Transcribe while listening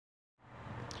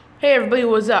Hey everybody,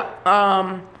 what's up?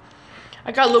 I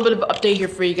got a little bit of an update here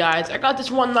for you guys. I got this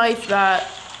one knife that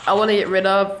I want to get rid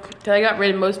of because I got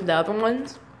rid of most of the other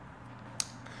ones.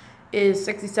 It is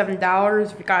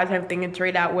 $67. If you guys have anything to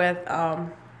trade out with,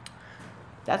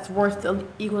 that's worth to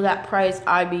equal that price.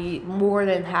 I'd be more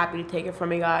than happy to take it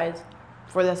from you guys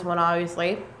for this one,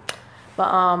 obviously.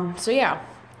 But so yeah.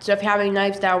 So if you have any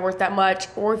knives that are worth that much,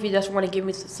 or if you just want to give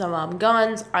me some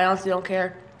guns, I honestly don't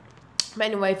care. But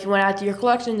anyway, if you want to add to your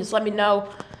collection, just let me know.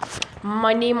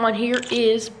 My name on here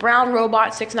is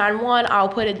BrownRobot691. I'll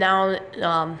put it down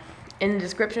in the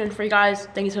description for you guys.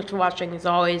 Thank you so much for watching. As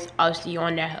always, I'll see you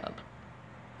on that hub.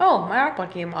 Oh, my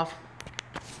iPod came off.